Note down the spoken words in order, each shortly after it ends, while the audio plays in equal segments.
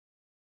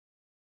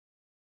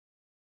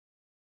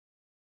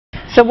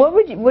So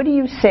what do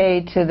you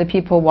say to the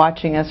people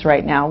watching us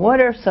right now? What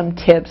are some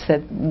tips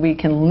that we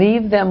can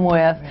leave them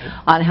with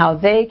on how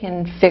they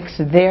can fix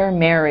their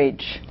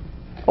marriage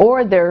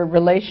or their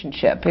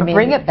relationship? Or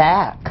bring it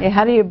back.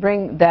 How do you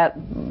bring that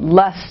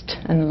lust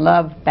and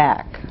love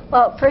back?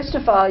 Well, first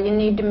of all, you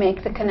need to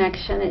make the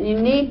connection, and you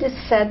need to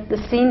set the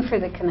scene for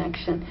the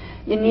connection.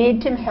 You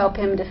need to help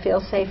him to feel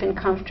safe and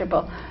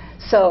comfortable.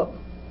 So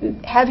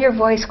have your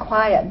voice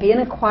quiet. Be in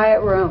a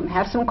quiet room.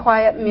 Have some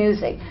quiet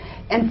music.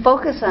 And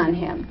focus on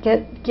him.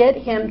 Get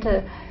him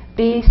to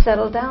be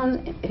settled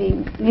down. If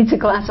he needs a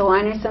glass of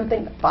wine or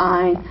something,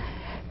 fine.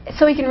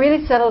 So he can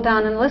really settle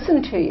down and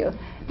listen to you.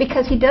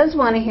 Because he does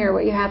want to hear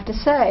what you have to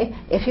say,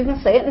 if you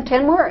can say it in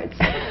 10 words.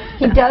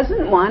 He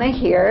doesn't want to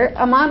hear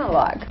a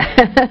monologue.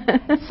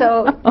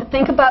 So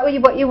think about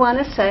what you want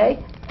to say,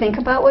 think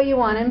about what you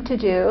want him to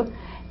do,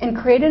 and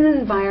create an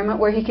environment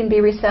where he can be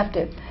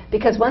receptive.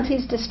 Because once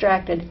he's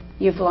distracted,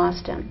 you've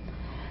lost him.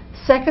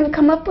 Second,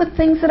 come up with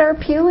things that are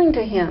appealing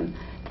to him.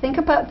 Think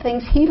about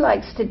things he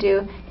likes to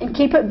do, and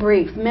keep it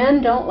brief.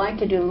 Men don't like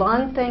to do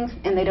long things,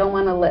 and they don't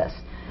want to list.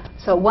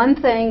 So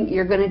one thing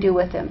you're going to do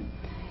with him.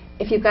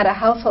 If you've got a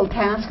household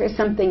task or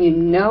something you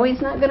know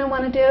he's not going to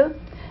want to do,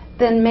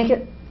 then make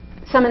it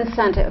some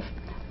incentive.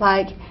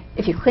 Like,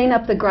 if you clean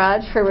up the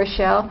garage for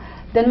Rochelle,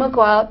 then we'll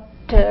go out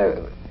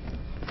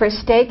for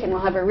steak and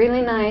we'll have a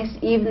really nice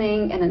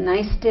evening and a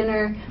nice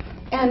dinner.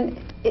 And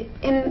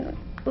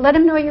let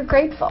him know you're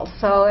grateful.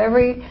 So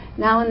every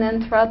now and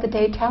then throughout the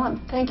day, tell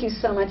him, thank you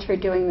so much for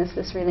doing this.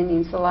 This really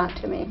means a lot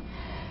to me.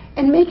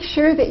 And make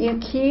sure that you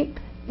keep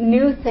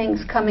new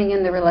things coming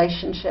in the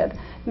relationship.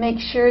 Make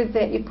sure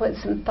that you put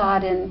some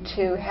thought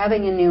into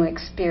having a new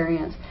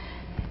experience.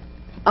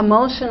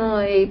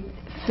 Emotionally,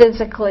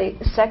 physically,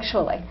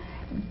 sexually.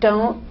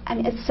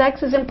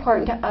 Sex is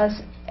important to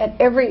us at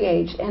every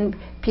age, and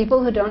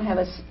people who don't have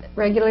a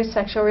regular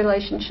sexual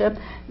relationship,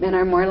 men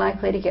are more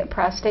likely to get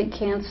prostate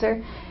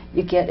cancer.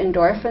 You get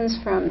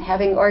endorphins from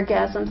having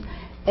orgasms.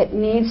 It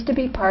needs to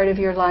be part of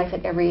your life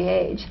at every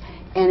age.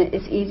 And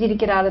it's easy to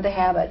get out of the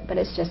habit, but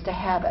it's just a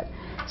habit.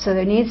 So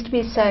there needs to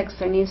be sex,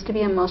 there needs to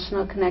be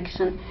emotional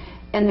connection,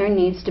 and there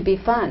needs to be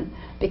fun.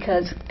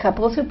 Because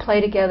couples who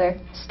play together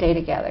stay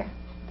together.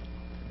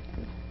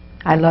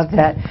 I love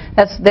that.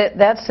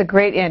 That's a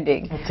great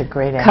ending. It's a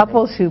great ending.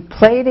 Couples who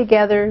play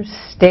together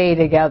stay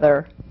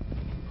together.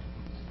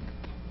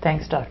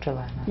 Thanks, Dr.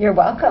 Lana. You're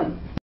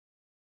welcome.